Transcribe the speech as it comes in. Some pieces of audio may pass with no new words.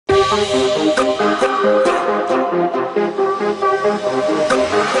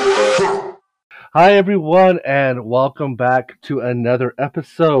Hi, everyone, and welcome back to another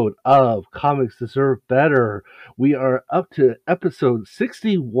episode of Comics Deserve Better. We are up to episode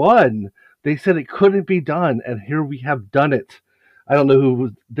 61. They said it couldn't be done, and here we have done it. I don't know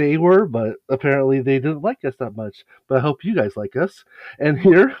who they were, but apparently they didn't like us that much. But I hope you guys like us. And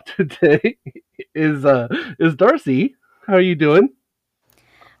here today is Darcy. How are you doing?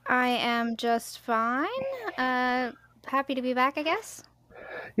 I am just fine. Happy to be back, I guess.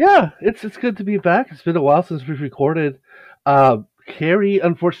 Yeah, it's good to be back. It's been a while since we've recorded. Carrie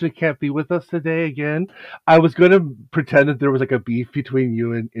unfortunately can't be with us today again. I was going to pretend that there was like a beef between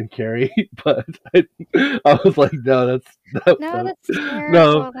you and Carrie, but I was like, no, No, that's no.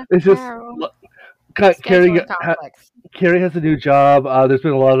 terrible. That's It's just terrible. Carrie. Scheduling conflicts. Carrie has a new job. There's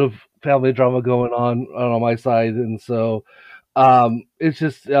been a lot of family drama going on my side, and so it's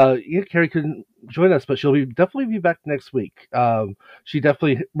just yeah, Carrie couldn't join us, but she'll definitely be back next week. She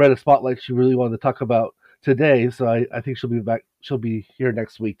definitely read a spotlight she really wanted to talk about today, so I think she'll be back. She'll be here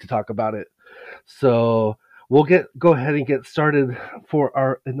next week to talk about it. So we'll go ahead and get started for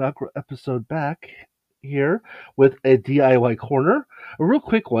our inaugural episode back here with a DIY corner, a real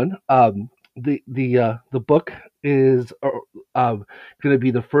quick one. The book is going to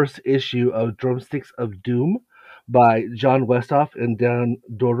be the first issue of Drumsticks of Doom by John Westhoff and Dan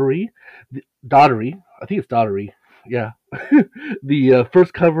Dougherty. Daugherty, I think it's Daugherty. Yeah. The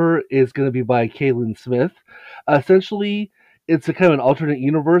first cover is going to be by Kaylin Smith. Essentially, it's a kind of an alternate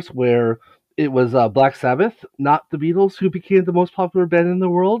universe where it was Black Sabbath, not the Beatles, who became the most popular band in the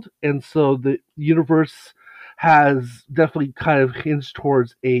world, and so the universe has definitely kind of hinged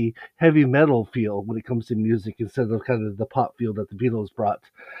towards a heavy metal feel when it comes to music instead of kind of the pop feel that the Beatles brought.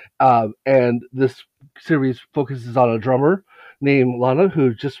 And this series focuses on a drummer named Lana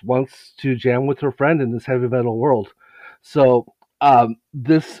who just wants to jam with her friend in this heavy metal world. So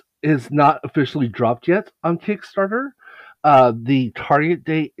this is not officially dropped yet on Kickstarter. The target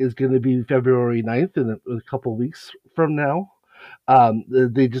date is going to be February 9th in a couple weeks from now.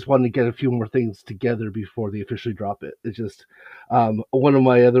 They just wanted to get a few more things together before they officially drop it. It's just one of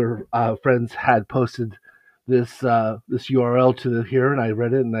my other friends had posted this URL to here, and I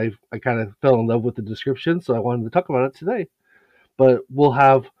read it, and I kind of fell in love with the description, so I wanted to talk about it today. But we'll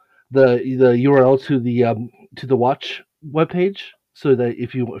have the URL to the Watch webpage, so that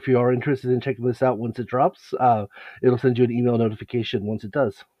if you are interested in checking this out once it drops, it'll send you an email notification once it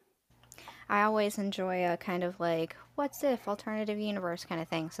does. I always enjoy a kind of like, what's if alternative universe kind of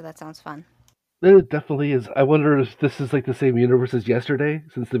thing, so that sounds fun. It definitely is. I wonder if this is like the same universe as yesterday,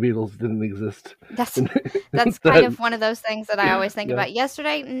 since the Beatles didn't exist. That's And that's kind then, of one of those things that I always think yeah, about.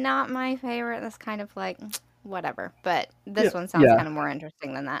 Yesterday, not my favorite. That's kind of like whatever, but yeah, this one sounds yeah, kind of more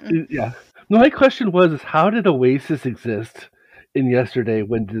interesting than that. yeah. My question was, is how did Oasis exist in yesterday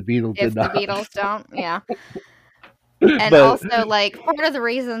when the Beatles did If the not? Beatles don't, yeah. And But also, like, part of the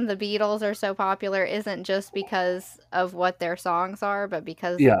reason the Beatles are so popular isn't just because of what their songs are, but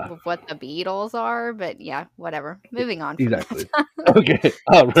because yeah, of what the Beatles are. But yeah, whatever. Moving on from that. exactly. Okay,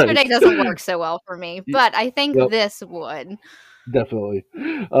 all Yesterday right. doesn't work so well for me, but I think Yep, this would. definitely.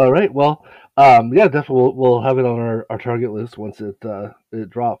 All right. Well, yeah, definitely. We'll have it on our target list once it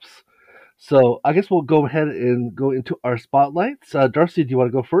drops. So I guess we'll go ahead and go into our spotlights. Darcy, do you want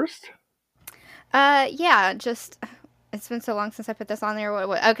to go first? Yeah, just it's been so long since I put this on there.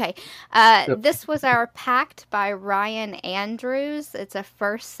 Okay. Yep. This was our Pact by Ryan Andrews. It's a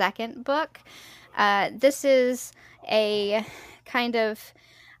first second book. This is a kind of,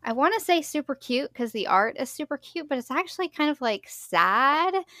 I want to say super cute because the art is super cute, but it's actually kind of like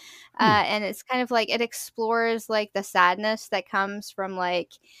sad. Hmm. And it's kind of like it explores like the sadness that comes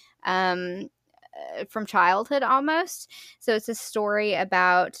um, from childhood almost. So it's a story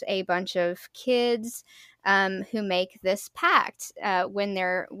about a bunch of kids who make this pact when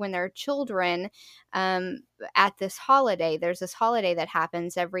they're children um, at this holiday. There's this holiday that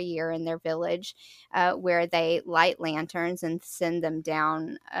happens every year in their village where they light lanterns and send them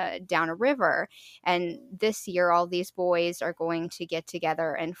down a river. And this year, all these boys are going to get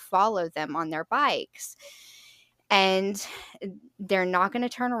together and follow them on their bikes. And they're not going to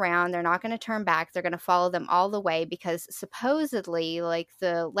turn around. They're not going to turn back. They're going to follow them all the way because supposedly, like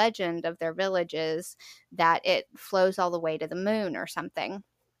the legend of their village is that it flows all the way to the moon or something.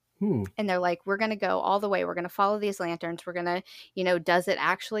 Hmm. And they're like, we're going to go all the way. We're going to follow these lanterns. We're going to, does it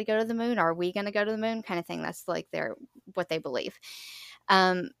actually go to the moon? Are we going to go to the moon? Kind of thing. That's like what they believe.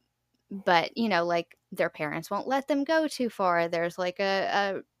 But like their parents won't let them go too far. There's like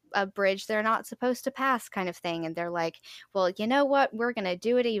a a bridge they're not supposed to pass kind of thing, and they're like, well, you know what, we're gonna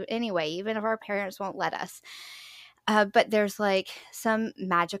do it anyway, even if our parents won't let us. But there's like some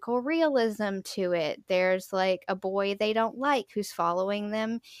magical realism to it. There's like a boy they don't like who's following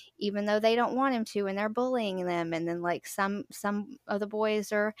them even though they don't want him to, and they're bullying them. And then like some of the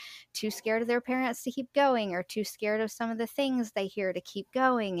boys are too scared of their parents to keep going, or too scared of some of the things they hear to keep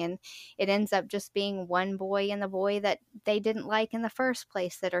going. And it ends up just being one boy and the boy that they didn't like in the first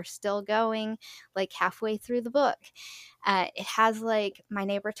place that are still going like halfway through the book. It has like My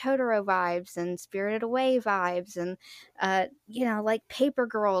Neighbor Totoro vibes and Spirited Away vibes and like Paper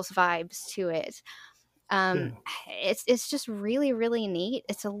Girls vibes to it. Yeah. Um, it's just really really neat.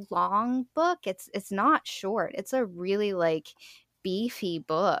 It's a long book. It's not short. It's a really like beefy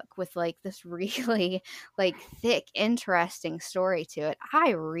book with like this really like thick interesting story to it. I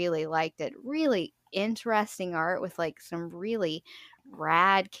really liked it. Really interesting art with like some really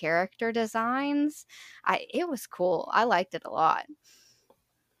rad character designs. It was cool. I liked it a lot.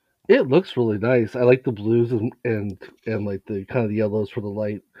 It looks really nice. I like the blues and like the kind of the yellows for the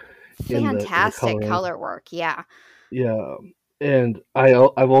light in the Fantastic coloring. color work. Yeah. Yeah, and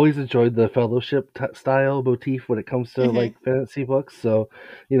I've always enjoyed the fellowship style motif when it comes to Mhm. like fantasy books. So,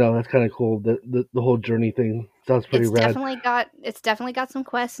 that's kind of cool. The whole journey thing sounds pretty rad. It's definitely got some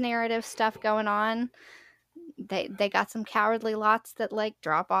quest narrative stuff going on. They got some cowardly lots that like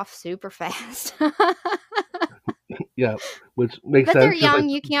drop off super fast. Yeah, which makes But they're sense. young,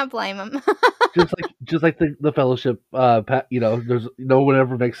 you can't blame them. Just like the fellowship. There's no one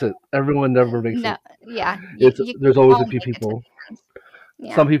ever makes it. Everyone never makes No, it. yeah, It's you there's always a won't few make it to people. the end.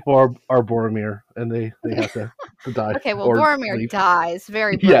 Yeah. Some people are Boromir and they have to die Okay, well, or Boromir leave. dies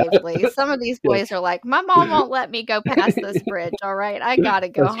very Yeah, bravely. Some of these yeah, boys are like, "My mom won't let me go past this bridge. All right, I gotta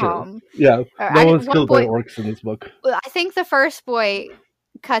go that's true. home." Yeah, Or no one's one killed by boy, orcs in this book. well, I think the first boy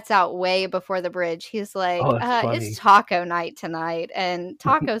cuts out way before the bridge. He's Oh, like, that's "It's funny. taco night tonight, and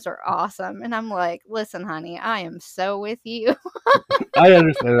tacos are awesome." And I'm like, "Listen, honey, I am so with you." I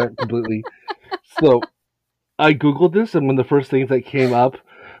understand that completely. So I googled this, and one of the first things that came up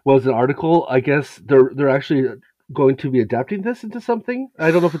was an article. I guess they're actually going to be adapting this into something.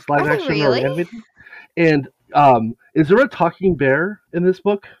 I don't know if it's live Are they action or really? animated. And is there a talking bear in this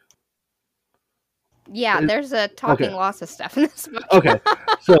book? Yeah, Is- there's a talking okay, lots of stuff in this book. okay.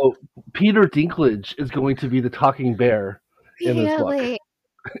 So Peter Dinklage is going to be the talking bear in this book. Really?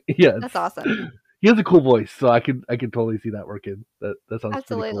 Yeah, That's awesome. he has a cool voice, so I can totally see that working. That sounds pretty cool.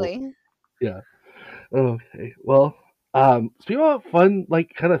 Absolutely. Yeah. Okay. Well, speaking about fun,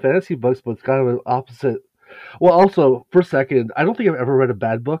 like kind of fantasy books, but it's kind of an opposite. Well, also First Second, I don't think I've ever read a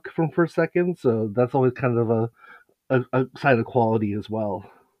bad book from First Second, so that's always kind of a sign of quality as well.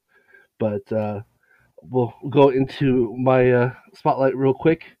 But we'll go into my spotlight real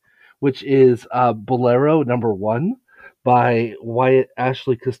quick, which is Bolero #1 by Wyatt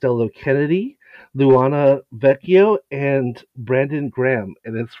Ashley Costello Kennedy, Luana Vecchio, and Brandon Graham,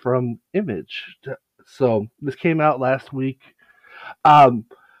 and it's from Image. So this came out last week. Um,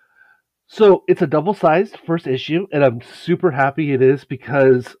 so it's a double-sized first issue, and I'm super happy it is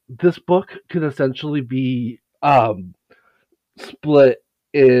because this book could essentially be split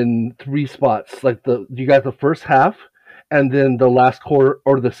in three spots. Like you got the first half, and then the last quarter,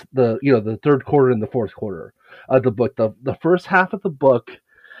 or the third quarter and the fourth quarter of the book. The first half of the book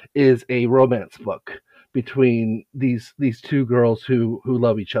is a romance book between these two girls who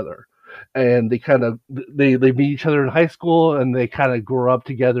love each other, and they meet each other in high school, and they kind of grow up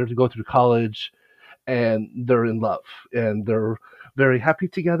together to go through college, and they're in love, and they're very happy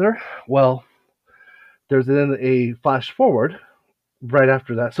together. Well, there's then a flash forward right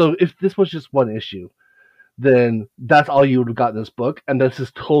after that. So if this was just one issue, then that's all you would have got in this book, and this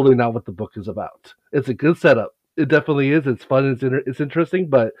is totally not what the book is about. It's a good setup. It definitely is. It's fun. It's interesting,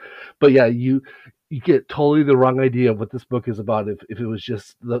 but yeah, you get totally the wrong idea of what this book is about if it was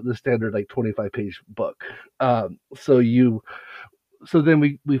just the standard like 25-page book. So then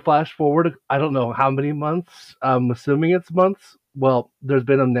we flash forward. I don't know how many months. I'm assuming it's months. Well, there's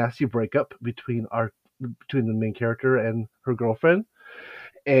been a nasty breakup between the main character and her girlfriend,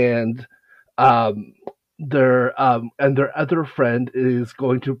 and um, their other friend is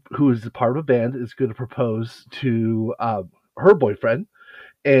who is part of a band, is going to propose to her boyfriend,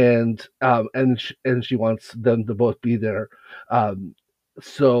 and she wants them to both be there. Um,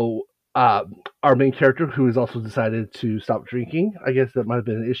 so our main character, who has also decided to stop drinking, I guess that might have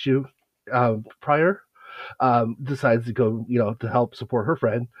been an issue prior, decides to go, to help support her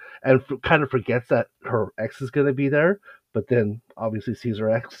friend, and kind of forgets that her ex is going to be there, but then obviously sees her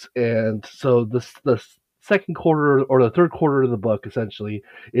ex, and so second quarter or the third quarter of the book essentially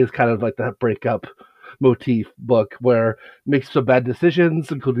is kind of like that breakup motif book where makes some bad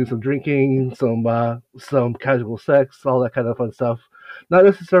decisions, including some drinking, some casual sex, all that kind of fun stuff. Not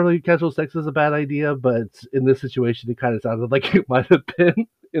necessarily casual sex is a bad idea, but in this situation, it kind of sounded like it might have been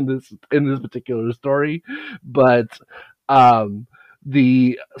in this particular story. But um,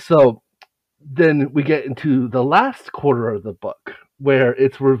 the so then we get into the last quarter of the book where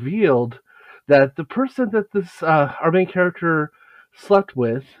it's revealed that the person that this our main character slept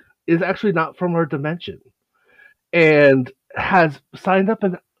with is actually not from our dimension and has signed up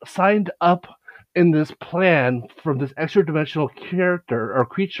in this plan from this extra dimensional character or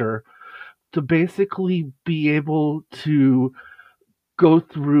creature to basically be able to go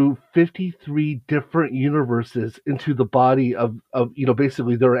through 53 different universes into the body of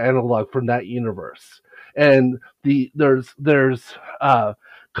basically their analog from that universe. And uh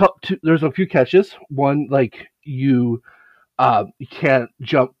there's a few catches. One, like you can't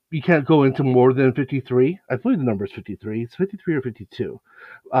jump, you can't go into more than 53. I believe the number is 53. It's 53 or 52.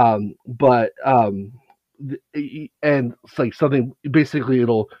 But and it's like something, basically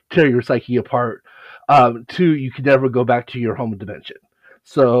it'll tear your psyche apart. Two, you can never go back to your home dimension.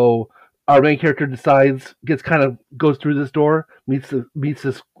 So our main character decides, gets kind of goes through this door, meets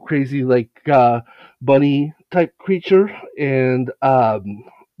this crazy like bunny type creature, and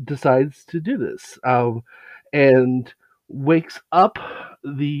decides to do this. And wakes up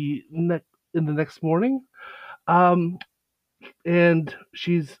in the next morning, um, and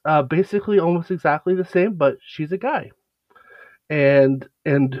she's basically almost exactly the same, but she's a guy. And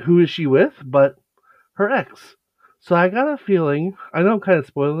who is she with? But her ex. So I got a feeling. I know I'm kind of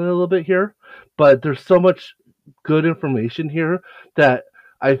spoiling it a little bit here, but there's so much good information here that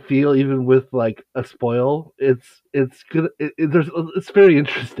I feel even with like a spoil, it's good. It's very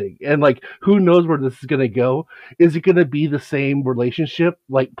interesting, and like who knows where this is gonna go? Is it gonna be the same relationship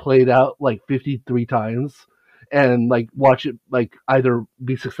like played out like 53 times, and like watch it like either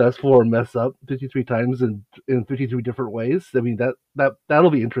be successful or mess up 53 times in 53 different ways? I mean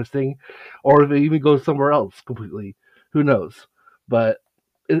that'll be interesting, or if it even goes somewhere else completely, who knows? But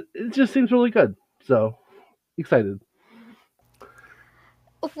it just seems really good, so excited.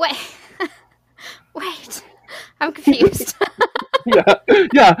 Wait, wait, I'm confused. Yeah,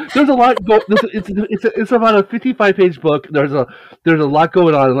 yeah. There's a lot. It's about a 55-page book. There's a lot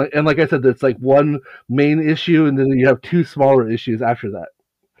going on, and like I said, there's like one main issue, and then you have two smaller issues after that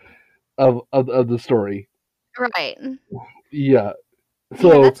of the story. Right. Yeah. Yeah,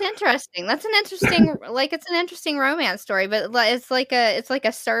 So that's interesting. That's an interesting, like, it's an interesting romance story, but it's like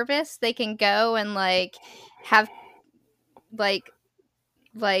a service they can go and like have like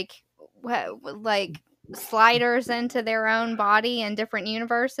like like sliders into their own body in different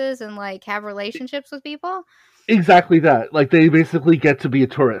universes and like have relationships with people. exactly that. Like they basically get to be a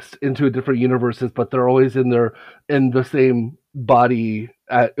tourist into a different universes, but they're always in the same body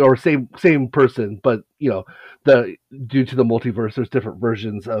or same person. But the due to the multiverse, there's different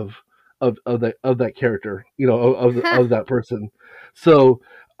versions of that character. Of that person. So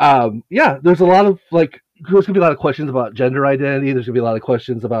yeah, there's a lot of like there's gonna be a lot of questions about gender identity. There's gonna be a lot of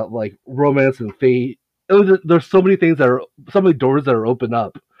questions about like romance and fate. There's so many things so many doors that are open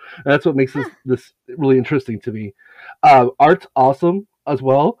up. And that's what makes Huh. this really interesting to me. Art's awesome as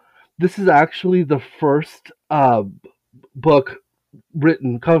well. This is actually the first book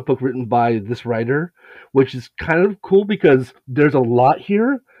comic book written by this writer, which is kind of cool because there's a lot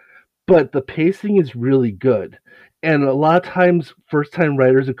here, but the pacing is really good. And a lot of times, first time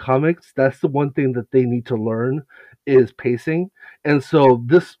writers of comics, that's the one thing that they need to learn is pacing. And so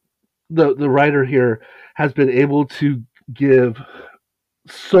the writer here has been able to give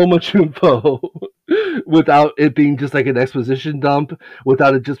so much info without it being just like an exposition dump,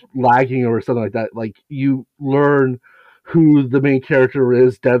 without it just lagging or something like that. Like you learn who the main character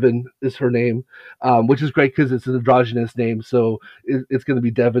is. Devin is her name, which is great because it's an androgynous name, so it's going to be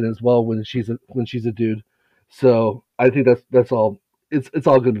Devin as well when she's a dude. So I think that's all. It's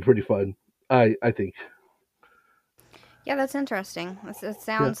all going to be pretty fun. I think. Yeah, that's interesting.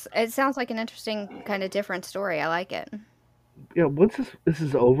 Yeah, It sounds like an interesting kind of different story. I like it. yeah. Once this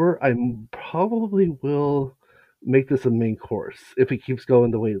is over, I probably will make this a main course if it keeps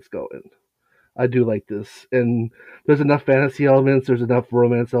going the way it's going. I do like this, and there's enough fantasy elements. There's enough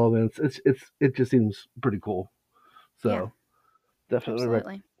romance elements. It just seems pretty cool. Yeah, So definitely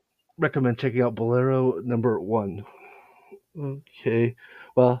absolutely. recommend checking out Bolero #1. Okay,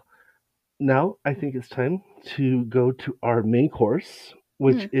 well now I think it's time to go to our main course,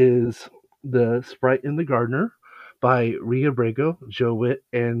 which Mhm. is The Sprite and the Gardener by Ria Brego, Joe Witt,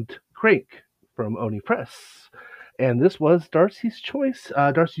 and Crank from Oni Press. And this was Darcy's choice.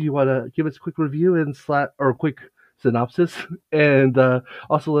 Darcy, you want to give us a quick review and or a quick synopsis, and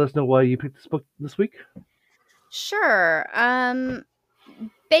also let us know why you picked this book this week? Sure.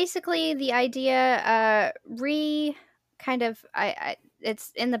 Basically, the idea, kind of,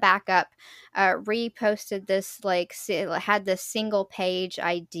 it's in the backup. Reposted this, like, had this single page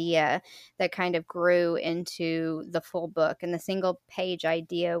idea that kind of grew into the full book. And the single page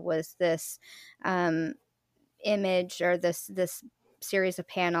idea was this, um, image, or this series of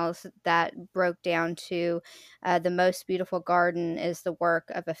panels that broke down to, the most beautiful garden is the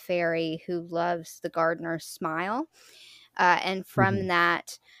work of a fairy who loves the gardener's smile. And Mm-hmm. from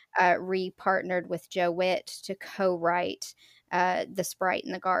that, Ree partnered with Joe Witt to co-write, The Sprite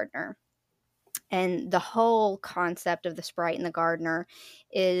and the Gardener. And the whole concept of The Sprite and the Gardener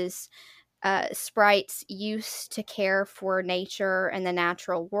is, sprites used to care for nature and the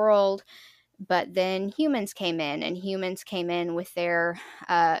natural world, but then humans came in with their,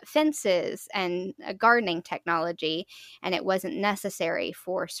 fences and, gardening technology, and it wasn't necessary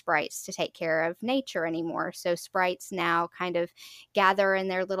for sprites to take care of nature anymore. So sprites now kind of gather in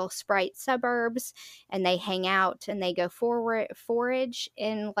their little sprite suburbs, and they hang out and they go forward forage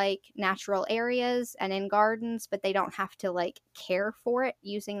in, like, natural areas and in gardens, but they don't have to, like, care for it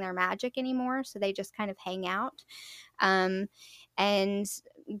using their magic anymore. So they just kind of hang out. um, and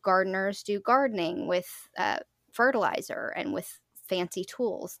gardeners do gardening with, fertilizer and with fancy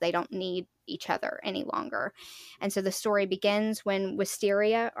tools. They don't need each other any longer. And so the story begins when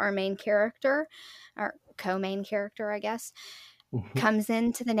Wisteria, our main character, our co-main character, I guess, Mm-hmm. comes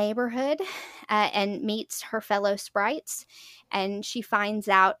into the neighborhood, and meets her fellow sprites, and she finds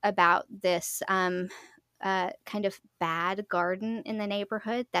out about this, kind of bad garden in the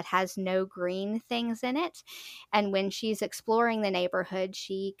neighborhood that has no green things in it. And when she's exploring the neighborhood,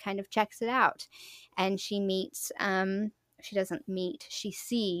 she kind of checks it out, and she doesn't meet, she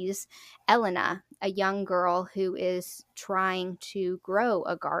sees Elena, a young girl who is trying to grow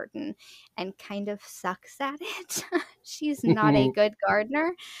a garden and kind of sucks at it. She's not a good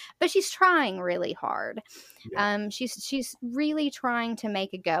gardener, but she's trying really hard. Yeah. She's really trying to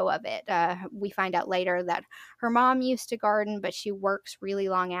make a go of it. We find out later that her mom used to garden, but she works really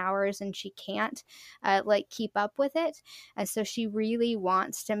long hours and she can't, like, keep up with it. And so she really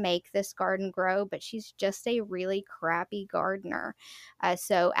wants to make this garden grow, but she's just a really crappy gardener.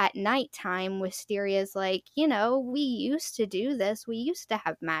 So at nighttime, Wisteria's like, we used to do this. We used to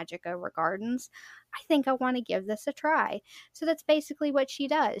have magic over gardens. I think I want to give this a try. So that's basically what she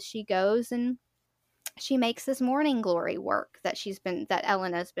does. She goes and she makes this morning glory work that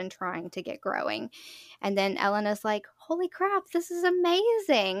Elena's been trying to get growing. And then Elena's like, "Holy crap, this is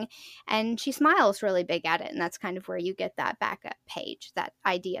amazing." And she smiles really big at it, and that's kind of where you get that backup page, that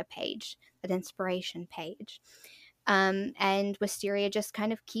idea page, that inspiration page. And Wisteria just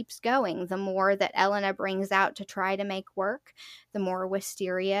kind of keeps going. The more that Elena brings out to try to make work, the more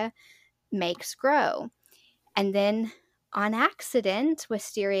Wisteria makes grow. And then on accident,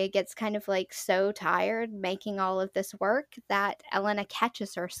 Wisteria gets kind of, like, so tired making all of this work that Elena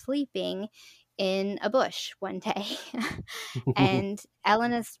catches her sleeping in a bush one day. And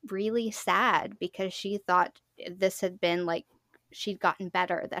Elena's really sad because she thought this had been, like, she'd gotten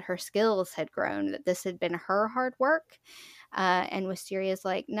better, that her skills had grown, that this had been her hard work. And Wisteria's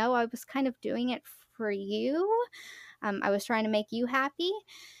like, "No, I was kind of doing it for you. I was trying to make you happy."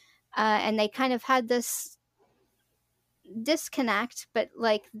 And they kind of had this disconnect, but,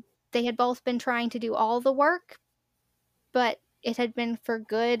 like, they had both been trying to do all the work, but it had been for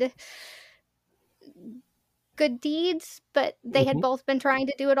good deeds, but they had Mm-hmm. both been trying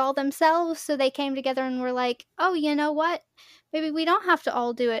to do it all themselves. So they came together and were like, "Oh, you know what? Maybe we don't have to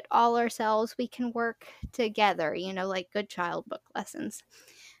all do it all ourselves. We can work together, like good child book lessons.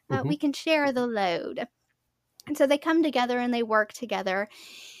 Mm-hmm. We can share the load." And so they come together and they work together,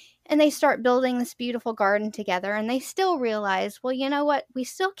 and they start building this beautiful garden together, and they still realize, well, you know what? We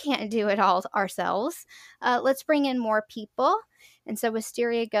still can't do it all ourselves. Let's bring in more people. And so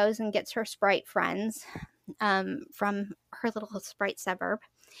Wisteria goes and gets her sprite friends, from her little sprite suburb.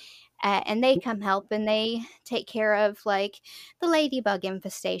 And they come help, and they take care of, like, the ladybug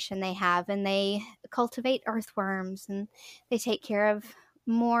infestation they have, and they cultivate earthworms, and they take care of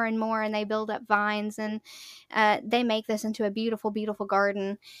more and more, and they build up vines, and they make this into a beautiful, beautiful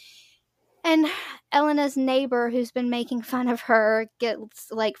garden. And Elena's neighbor, who's been making fun of her,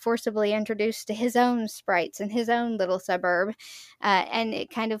 gets like forcibly introduced to his own sprites in his own little suburb. And it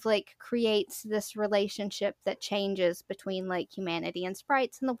kind of like creates this relationship that changes between like humanity and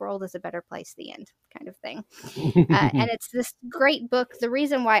sprites, and the world is a better place, the end kind of thing. And it's this great book. The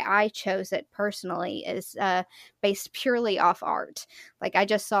reason why I chose it personally is based purely off art. Like, I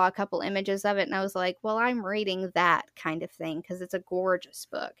just saw a couple images of it and I was like, well, I'm reading that kind of thing because it's a gorgeous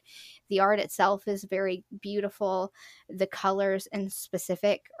book. The art itself is very beautiful. The colors in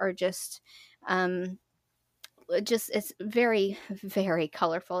specific are um, just it's very very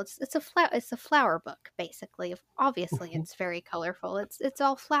colorful. It's a flower book basically. Obviously it's very colorful. It's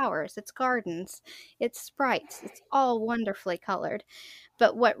all flowers, it's gardens, it's sprites, it's all wonderfully colored.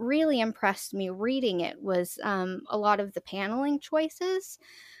 But what really impressed me reading it was a lot of the paneling choices,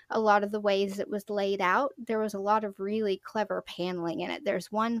 a lot of the ways it was laid out. There was a lot of really clever paneling in it.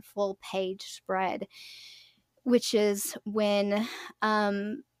 There's one full page spread, which is when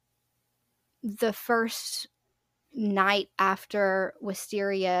the first night after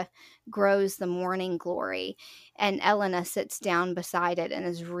Wisteria grows the morning glory, and Elena sits down beside it and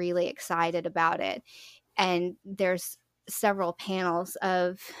is really excited about it. And there's several panels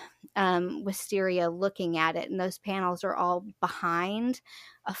of Wisteria looking at it, and those panels are all behind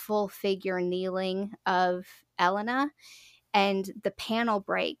a full figure kneeling of Elena. And the panel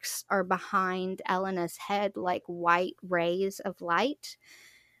breaks are behind Elena's head like white rays of light,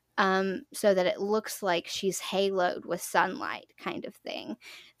 so that it looks like she's haloed with sunlight, kind of thing.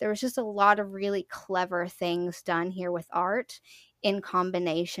 There was just a lot of really clever things done here with art in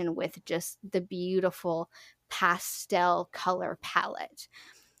combination with just the beautiful pastel color palette.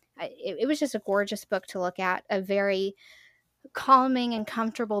 It was just a gorgeous book to look at, a very calming and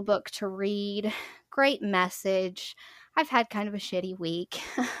comfortable book to read. Great message. I've had kind of a shitty week.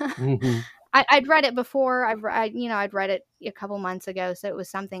 Mhm. I'd read it before. I'd read it a couple months ago, so it was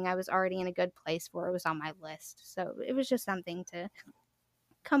something I was already in a good place for. It was on my list, so it was just something to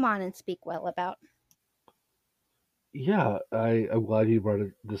come on and speak well about. Yeah, I'm glad you brought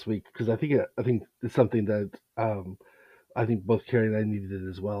it this week because I think it's something that I think both Carrie and I needed it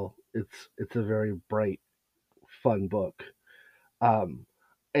as well. It's a very bright, fun book. Um,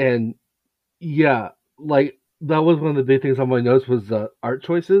 and yeah, like that was one of the big things on my notes was art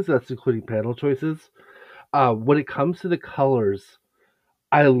choices. That's including panel choices. When it comes to the colors,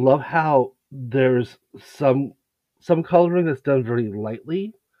 I love how there's some coloring that's done very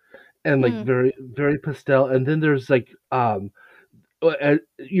lightly and like Mm, very pastel, and then there's like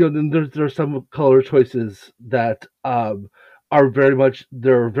then there's some color choices that are very much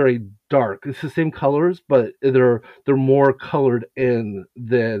they're very dark. It's the same colors, but they're more colored in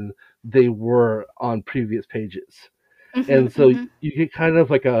than they were on previous pages, mhm, and so mhm. you get kind of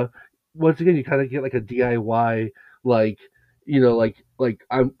like a once again you kind of get like a DIY like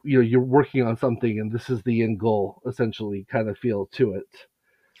I'm you're working on something and this is the end goal essentially kind of feel to it.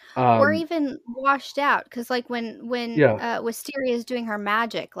 Or Um, even washed out, because like when yeah, Wisteria is doing her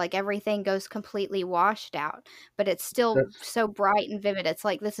magic, like everything goes completely washed out, but it's still that's so bright and vivid. It's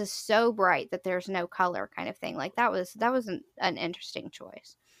like this is so bright that there's no color, kind of thing. Like that was an interesting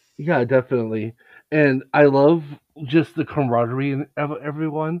choice. Yeah, definitely. And I love just the camaraderie of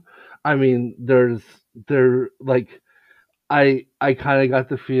everyone. I mean, there like I kind of got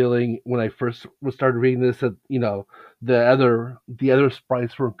the feeling when I first was started reading this that the other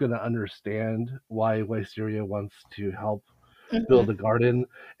sprites weren't going to understand why Wisteria wants to help build Mhm, a garden,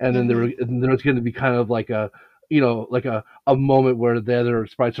 and then mhm. there was going to be kind of like a moment where the other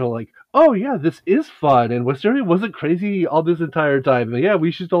sprites are like, oh yeah, this is fun, and Wisteria wasn't crazy all this entire time, and yeah,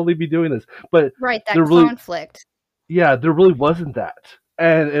 we should totally be doing this, but Right, that there really conflict. there really wasn't that,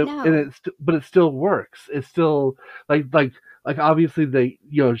 No. but it still works. It's still like like obviously they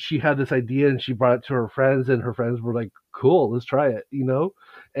she had this idea and she brought it to her friends and her friends were like, cool, let's try it,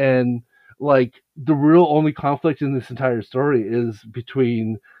 and like the real only conflict in this entire story is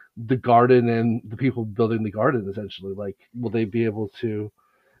between the garden and the people building the garden. Essentially, like, will they be able to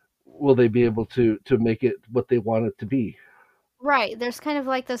make it what they want it to be? Right, there's kind of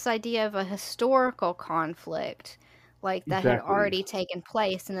like this idea of a historical conflict, like, that had Exactly. already taken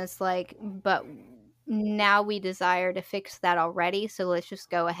place, and it's like, but now we desire to fix that already, so let's just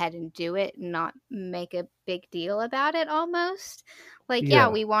go ahead and do it and not make a big deal about it almost. Like, yeah, Yeah.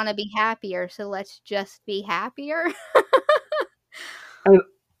 we wanna be happier, so let's just be happier. And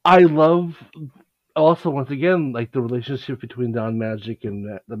I love also once again like the relationship between non magic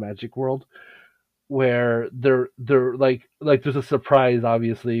and the magic world, where they're like there's a surprise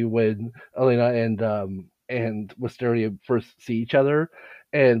obviously when Elena and Wisteria first see each other,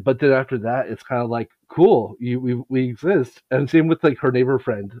 And but then after that, it's kind of like cool, we exist. And same with like her neighbor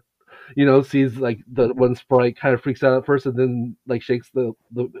friend, sees like the one sprite kind of freaks out at first, and then like shakes the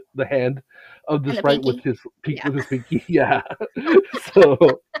hand of the And the sprite with pinky. his Yeah. pinky. Yeah.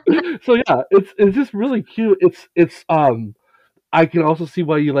 so so yeah, it's just really cute. It's I can also see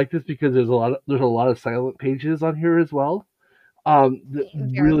why you like this because there's a lot of silent pages on here as well.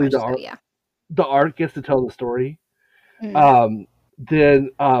 Very Really much the so, art yeah. the art gets to tell the story. Mm. Then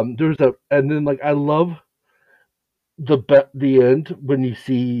there's a and then like I love the end when you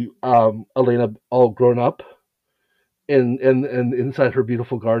see Elena all grown up and inside her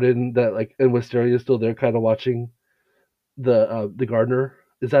beautiful garden, that like, and Wisteria is still there kind of watching the gardener.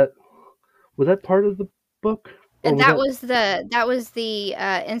 Is that Was that part of the book, or And was that was the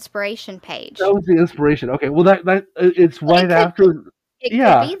inspiration that page. was the inspiration? Okay, well that it's Well, right after. it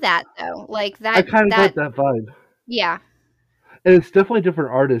could Yeah, be that though. Like I that kind of got that that vibe. yeah. And it's definitely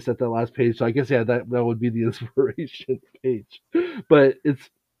different artists at that last page, so I guess yeah, that would be the inspiration page. But it's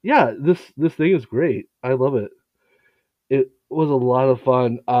yeah, this thing is great. I love it. It was a lot of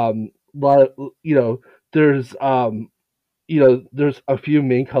fun. A lot of there's there's a few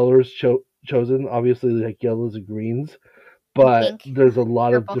main colors chosen, obviously like yellows and greens, And but pink, there's a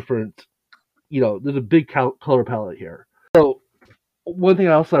lot of purple. different. There's a big color palette here. So one thing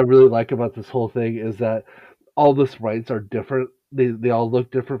else I really like about this whole thing is that all the sprites are different. They all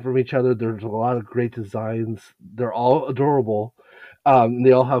look different from each other. There's a lot of great designs. They're all adorable.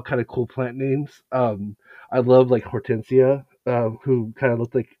 They all have kind of cool plant names. I love like Hortensia, who kind of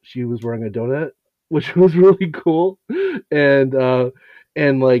looked like she was wearing a donut, which was really cool. And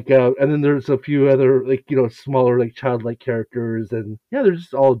and then there's a few other like smaller like childlike characters, and yeah, they're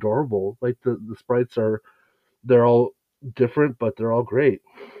just all adorable. Like the sprites they're all different, but they're all great,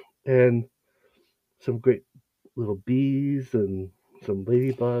 and some great little bees and some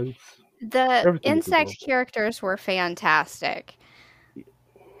ladybugs. The Everything is insect adorable. characters were fantastic.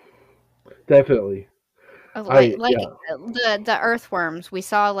 Definitely. Like I like Yeah, the earthworms. We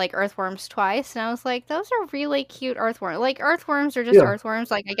saw like earthworms twice, and I was like, those are really cute earthworms. Like earthworms are just yeah.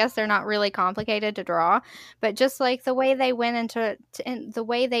 earthworms. Like I guess they're not really complicated to draw, but just like the way they went and the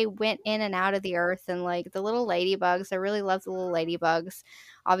way they went in and out of the earth, and like the little ladybugs. I really love the little ladybugs.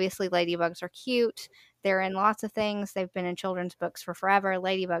 Obviously, ladybugs are cute. They're in lots of things. They've been in children's books for forever.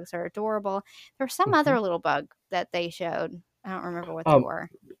 Ladybugs are adorable. There was some Hmm. other little bug that they showed. I don't remember what they Um, were.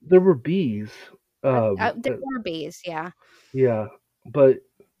 there were bees. There were bees, yeah. Yeah, but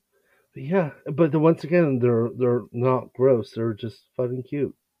once again, they're not gross. They're just fun and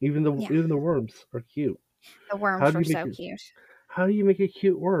cute. Yeah, Even the worms are cute. the How worms do were you make so it? cute. How do you make a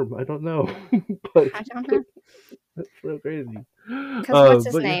cute worm? I don't know, but I don't know, that's so crazy. cause what's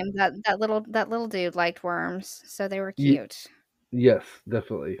his But yeah, name? That little dude liked worms, so they were y- cute. yes,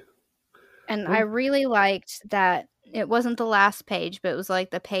 definitely. And I Well, really liked that it wasn't the last page, but it was,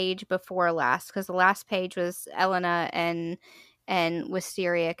 like, the page before last, because the last page was Elena and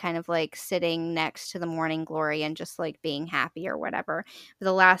Wisteria kind of, like, sitting next to the Morning Glory and just, like, being happy or whatever. But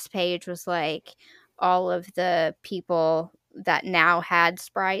the last page was, like, all of the people that now had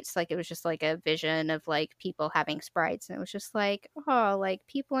sprites, like, it was just, like, a vision of, like, people having sprites, and it was just like, "Oh, like,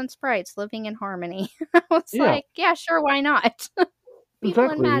 people and sprites living in harmony." I was yeah, like, "Yeah, sure, why not?" People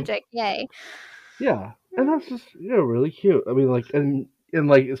and exactly. magic, yay. Yeah, and that's just really cute. I mean, like, and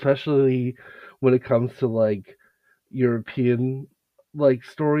like especially when it comes to like European like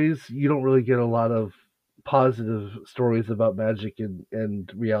stories, you don't really get a lot of positive stories about magic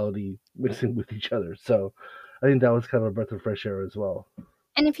and reality mixing with each other. So I think that was kind of a breath of fresh air as well.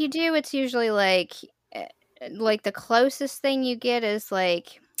 And if you do, it's usually like the closest thing you get is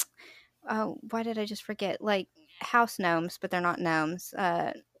like oh, why did I just forget? Like house gnomes, but they're not gnomes.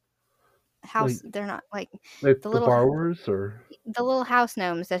 Like They're not like like the the little borrowers or the little house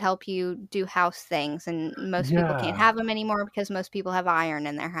gnomes that help you do house things, and most people can't yeah, have them anymore because most people have iron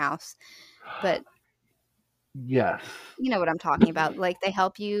in their house. But yes, you know what I'm talking about. Like they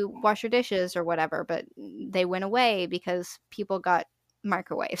help you wash your dishes or whatever, but they went away because people got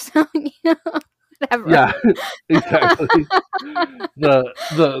microwaves. You know, whatever. yeah, exactly. The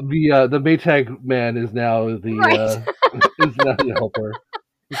Maytag man Right. is now the helper.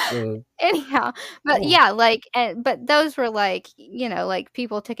 So Anyhow, but yeah, yeah, like, but those were like, you know, like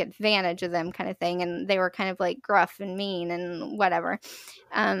people took advantage of them kind of thing, and they were kind of like gruff and mean and whatever.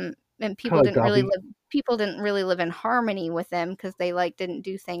 And kind of like Dobby. people didn't really live in harmony with them because they like didn't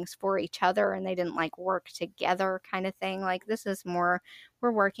do things for each other and they didn't like work together kind of thing. Like this is more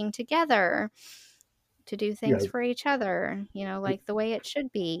we're working together to do Yeah, things for each other, you know, th- like the way it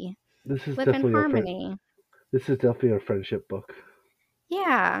should be. this is Live in definitely harmony. this is definitely a friendship book.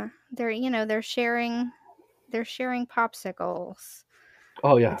 Yeah, they're sharing popsicles.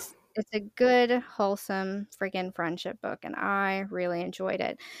 Oh yeah, It's a good, wholesome freaking friendship book, and I really enjoyed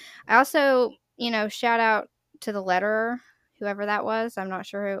it. I also, shout out to the letterer, whoever that was. I'm not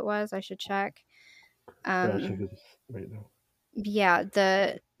sure who it was. I should check. yeah. Check Um, this right now. yeah,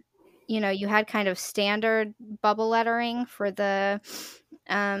 you had kind of standard bubble lettering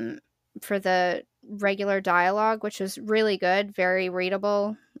um, for the regular dialogue, which was really good, very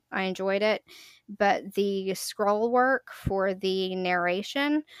readable. I enjoyed it. But the scroll work for the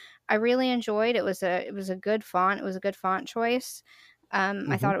narration, I really enjoyed. It was a good font. It was a good font choice.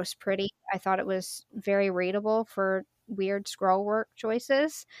 I Hmm. thought it was pretty. I thought it was very readable for weird scroll work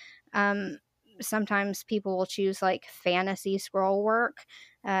choices. Um, Sometimes people will choose like fantasy scroll work,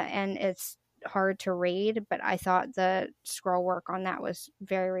 and it's hard to read, but I thought the scroll work on that was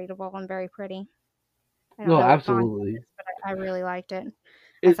very readable and very pretty. I don't No, know what font it absolutely. is, but I really liked it.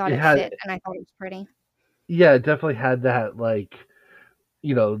 I It thought it it had fit and I thought it was pretty. yeah, it definitely had that like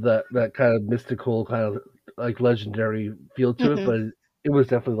that kind of mystical kind of like legendary feel to it, Mhm. but it was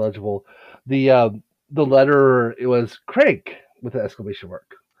definitely legible. The letter it was Crank with an exclamation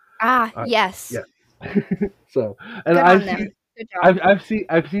mark. Ah, Uh, yes. yeah. So and Good on them. Good job.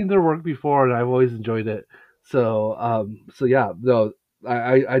 I've seen their work before and I've always enjoyed it. So yeah, no,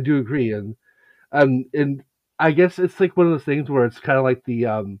 I do agree and I guess it's like one of those things where it's kind of like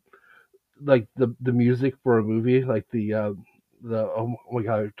the music for a movie, like the oh my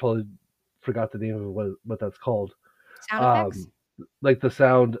god, I totally forgot the name of what that's called. Sound effects? Um, like the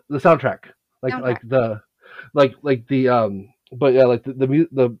soundtrack, like Soundtrack. but yeah, like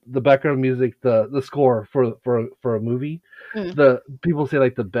the background music, the score for a movie. Mm, The people say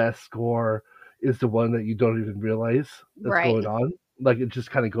like the best score is the one that you don't even realize that's right. going on. Like it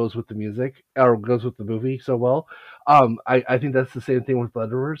just kind of goes with the music or goes with the movie so well. I think that's the same thing with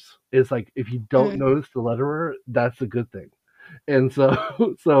letterers. Is like if you don't Mm, notice the letterer, that's a good thing. And so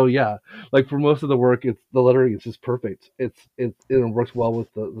so yeah, like for most of the work, it's the lettering is just perfect. It works well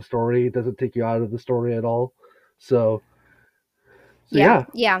with the story. It doesn't take you out of the story at all. So so yeah, yeah,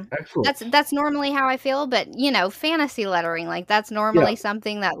 yeah. excellent. That's normally how I feel, but, fantasy lettering, like, that's Yeah, normally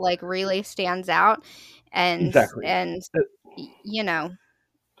something that, like, really stands out, and exactly. and, Uh, y you know,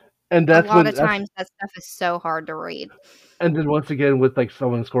 And a that's lot when of that's times that stuff is so hard to read. and then once again with like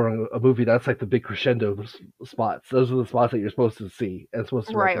someone scoring a movie, that's like the big crescendo spots. Those are the spots that you're supposed to see and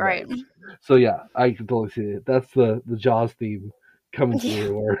supposed to Right, right. recognize. So yeah, I can totally see it. That's the Jaws theme coming Yeah.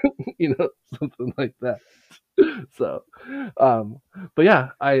 through, or something like that. So, um, but yeah,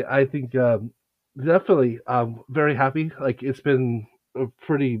 I think definitely very happy. Like it's been a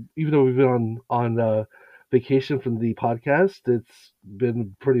pretty, even though we've been on vacation from the podcast, it's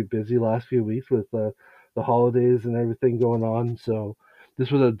been pretty busy last few weeks with the holidays and everything going on. So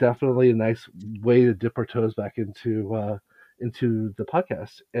this was definitely a nice way to dip our toes back into the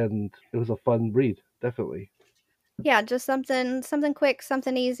podcast, and it was a fun read, definitely. Yeah, just something quick,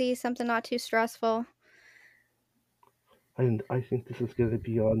 something easy, something not too stressful. And I think this is going to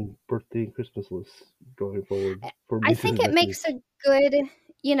be on birthday and Christmas lists going forward for I nieces think and it makes nephews. a good,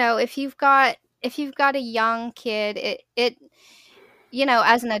 if you've got a young kid,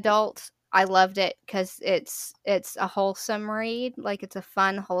 as an adult, I loved it because it's a wholesome read. Like it's a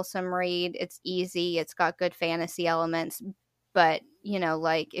fun, wholesome read. It's easy. It's got good fantasy elements. But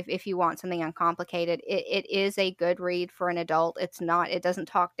like if you want something uncomplicated, it is a good read for an adult. It's not. It doesn't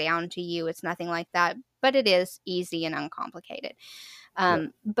talk down to you. It's nothing like that. But it is easy and uncomplicated. Yeah,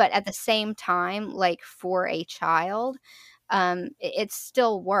 But at the same time, like for a child, it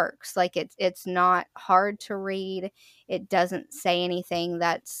still works. Like it's not hard to read. It doesn't say anything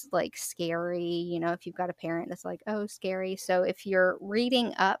that's like scary. If you've got a parent that's like, oh, scary. So if you're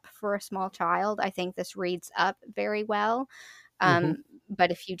reading up for a small child, I think this reads up very well. hmm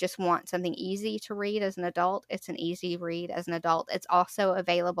But if you just want something easy to read as an adult, it's an easy read as an adult. It's also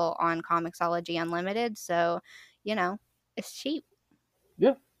available on Comixology Unlimited. So, you know, it's cheap.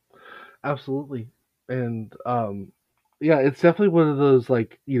 yeah, absolutely. And yeah, it's definitely one of those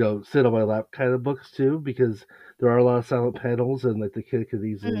like sit on my lap kind of books too, because there are a lot of silent panels, and like the kid could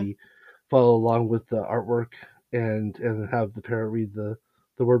Mm, easily follow along with the artwork and have the parent read the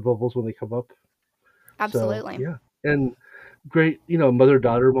word bubbles when they come up. So absolutely. yeah, and great mother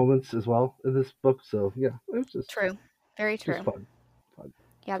daughter moments as well in this book. So yeah, it was True. Very just true. fun.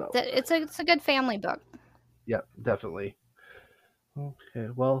 Yeah, So it's a good family book. yeah, definitely. Okay,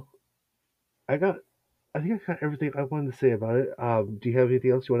 well, I got I think I got everything I wanted to say about it. Do you have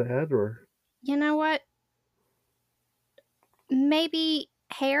anything else you want to add, or? You know what? Maybe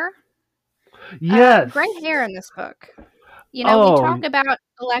hair. Great Yes, hair in this book. You know, we Oh, talk about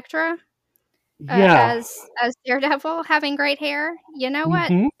Elektra yeah. as Daredevil having great hair. You know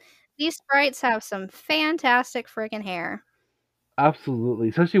what? Hmm. These sprites have some fantastic freaking hair. Absolutely,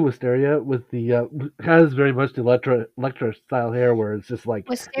 especially Wisteria with the has very much the Electra style hair where it's just like is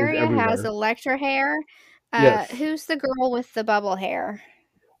Wisteria has everywhere. Elektra hair. Yes. Who's the girl with the bubble hair?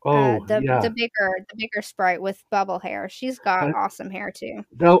 Oh The yeah. bigger sprite with bubble hair. She's got I, awesome hair too.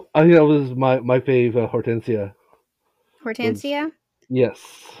 that I think that was my fave. Hortensia was Hortensia. yes.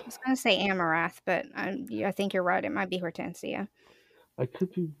 I was gonna say Amarath, but I think you're right. It might be Hortensia. I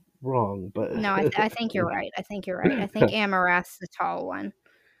could be wrong, but No, I think you're right. I think you're right. I think Amarath's the tall one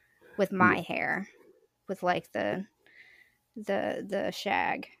with yeah. my hair, with like the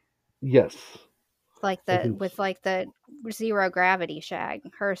shag, Yes. like I the think with like the zero gravity shag.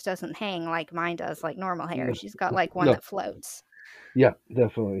 Hers doesn't hang like mine does, like normal hair. no, She's got like one no. that floats. Yeah,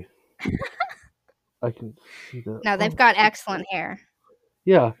 definitely. I can see that. No, they've Oh, got excellent hair.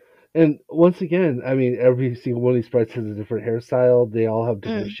 yeah. And once again, I mean, every single one of these sprites has a different hairstyle. They all have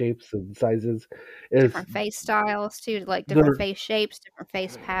different Mm. shapes and sizes. It's Different face styles too, like different there. face shapes, different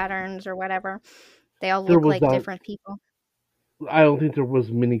face patterns, or whatever. They all There look was like not. different people. I don't think there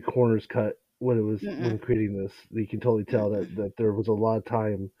was many corners cut when it was Mm-mm, when creating this. You can totally tell mm-mm. that there was a lot of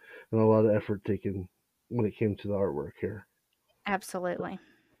time and a lot of effort taken when it came to the artwork here. Absolutely.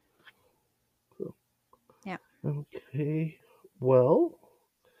 So, Yeah, okay, well,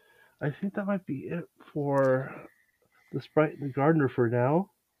 I think that might be it for the Sprite and the Gardener for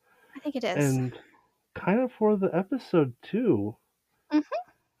now, I think it is. and kind of for the episode too. Mhm.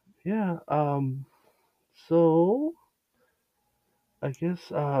 Yeah. So I guess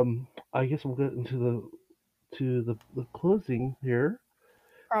we'll get into the closing here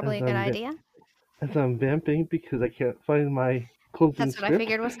Probably as a good idea. I'm vamping because I can't find my closing That's what I script.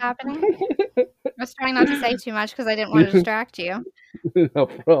 figured was happening. I was trying not to say too much because I didn't want to distract you. No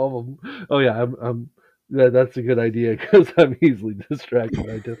problem. Oh yeah, that's a good idea because I'm easily distracted.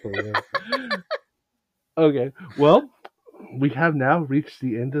 I definitely am. Okay, well, we have now reached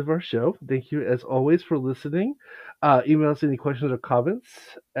the end of our show. Thank you, as always, for listening. Email us any questions or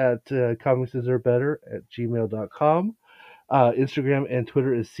comments at comicsisarbetter@gmail.com. Instagram and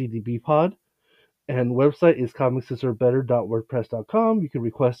Twitter is CDBpod. And website is comicsisarbetter.wordpress.com. You can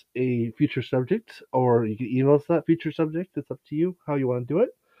request a future subject or you can email us that future subject. It's up to you how you want to do it.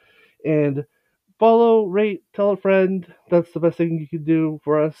 And follow, rate, tell a friend. That's the best thing you can do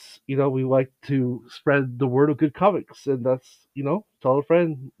for us. We like to spread the word of good comics, and that's tell a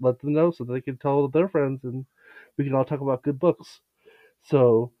friend, let them know so they can tell their friends, and we can all talk about good books.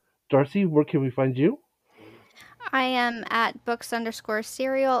 So, Darcy, where can we find you? I am at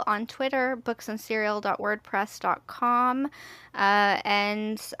books_serial on Twitter, booksandcereal.wordpress.com,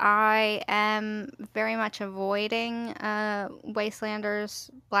 and I am very much avoiding Wastelander's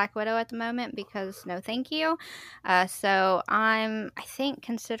Black Widow at the moment because no thank you. So I think,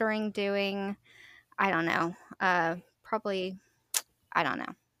 considering doing, I don't know, probably, I don't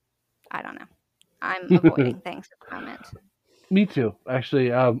know. I don't know. I'm avoiding things at the moment. Me too,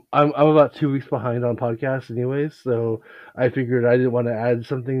 actually. I'm about 2 weeks behind on podcasts, anyways. So I figured I didn't want to add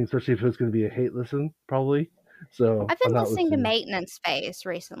something, especially if it was going to be a hate listen, probably. So I've I'm been not listening to listening. Maintenance Phase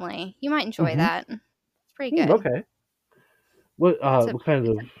recently. You might enjoy Mm-hmm. that. It's pretty good. Okay. What It's a what kind it's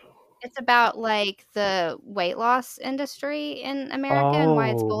of? a it's about like the weight loss industry in America and why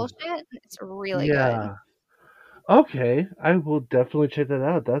it's Oh, bullshit. It's really good. yeah. Okay, I will definitely check that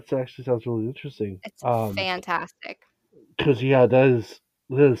out. That actually sounds really interesting. It's fantastic. Because yeah, that is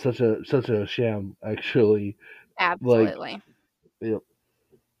such a sham, actually. Like, Absolutely. yep.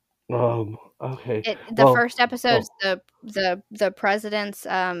 Okay. The Well. first episode's Oh, the president's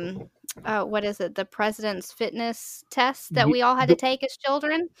what is it? The president's fitness test that ye- we all had to the take as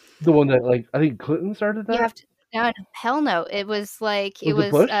children. the one that I think Clinton started You that. have to no, no, hell no. It was like it Was it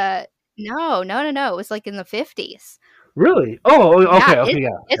was Bush? no, no, no, no. It was like in the 50s. Really? Oh, Yeah, okay, okay, yeah,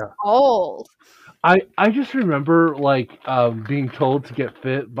 it's yeah. old. I just remember like being told to get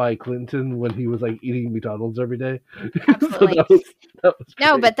fit by Clinton when he was like eating McDonald's every day. So Absolutely. that was No,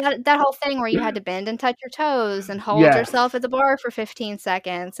 great. but that whole thing where you had to bend and touch your toes and hold Yes. yourself at the bar for 15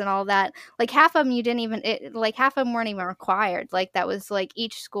 seconds and all that, like, half of them you didn't even like, half of them weren't even required, like, that was, like,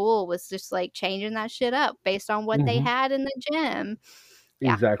 each school was just, like, changing that shit up based on what they Hmm. had in the gym.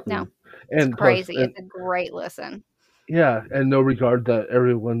 Yeah, no, Exactly. it's And plus, crazy, it's a great listen. yeah, and no regard that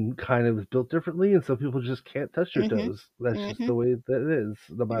everyone kind of is built differently, and some people just can't touch their Mhm, toes. That's just the mhm, way that it is,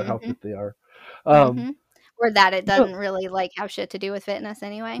 no matter how mhm, fit they are. Um, mhm. Or that it no, doesn't really, like, have shit to do with fitness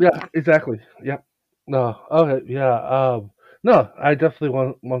anyway, yeah, yeah. exactly. Yep. No, okay, yeah. No, I definitely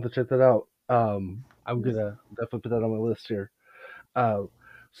want to check that out. I'm gonna definitely put that on my list here. Uh,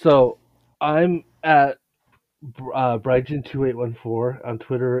 so I'm at Brighton2814 on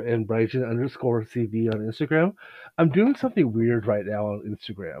Twitter and Brighton_CV on Instagram. I'm doing something weird right now on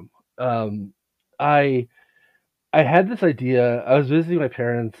Instagram. Um, I I had this idea. I was visiting my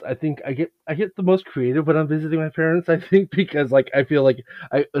parents. I think I get the most creative when I'm visiting my parents. I think because like I feel like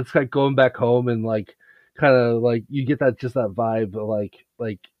it's like going back home and like kind of like you get that just that vibe of like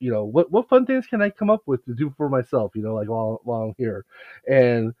what fun things can I come up with to do for myself, like while I'm here.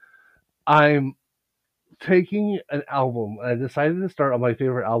 And I'm taking an album. I decided to start on my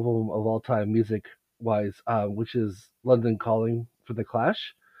favorite album of all time, music wise, which is London Calling for the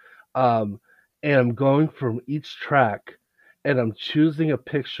Clash. Um, and I'm going from each track, and I'm choosing a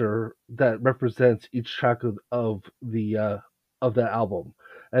picture that represents each track of that album.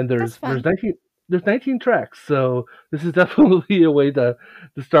 And That's there's fun. 19 tracks, so this is definitely a way to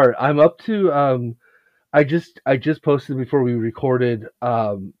start. I'm up to I just posted before we recorded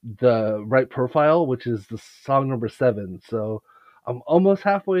the right profile, which is the song number 7. So I'm almost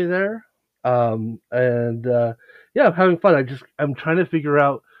halfway there. And yeah, I'm having fun. I'm trying to figure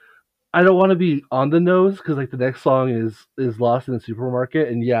out. I don't want to be on the nose because like the next song is Lost in the Supermarket,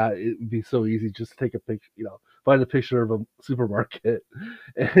 and yeah, it would be so easy just to take a picture, find a picture of a supermarket,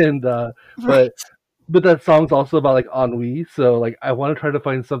 and but Right. but that song's also about like ennui, so like I want to try to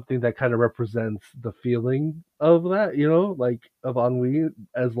find something that kind of represents the feeling of that, like of ennui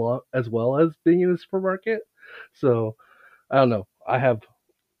as well as being in a supermarket. So I don't know. I have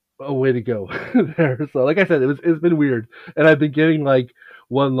a way to go there. So like I said, it's been weird, and I've been getting like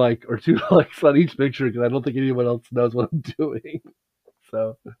one like or two likes on each picture because I don't think anyone else knows what I'm doing.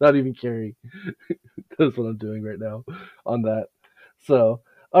 So not even Carrie knows what I'm doing right now on that. So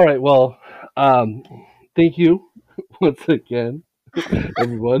all right, well, um, thank you once again,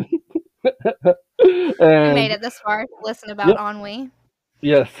 everyone. We made And it this far to listen about yep, ennui.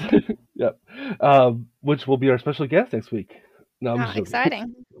 yes, yep. Which will be our special guest next week. No, I'm Oh, just joking.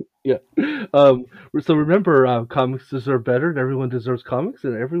 exciting. Yeah. Um, so remember, comics deserve better, and everyone deserves comics,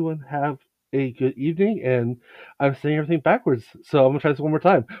 and everyone have a good evening. And I'm saying everything backwards, so I'm gonna try this one more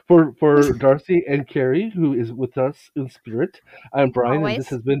time. For Darcy and Carrie, who is with us in spirit, I'm Brian, and this Always.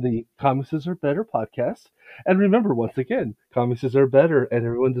 has been the Comics Deserve Better podcast. And remember, once again, comics deserve better, and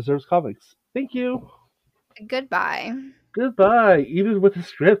everyone deserves comics. Thank you. Goodbye. Goodbye. Even with the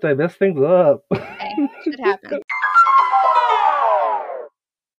script, I messed things up. Hey, should happen.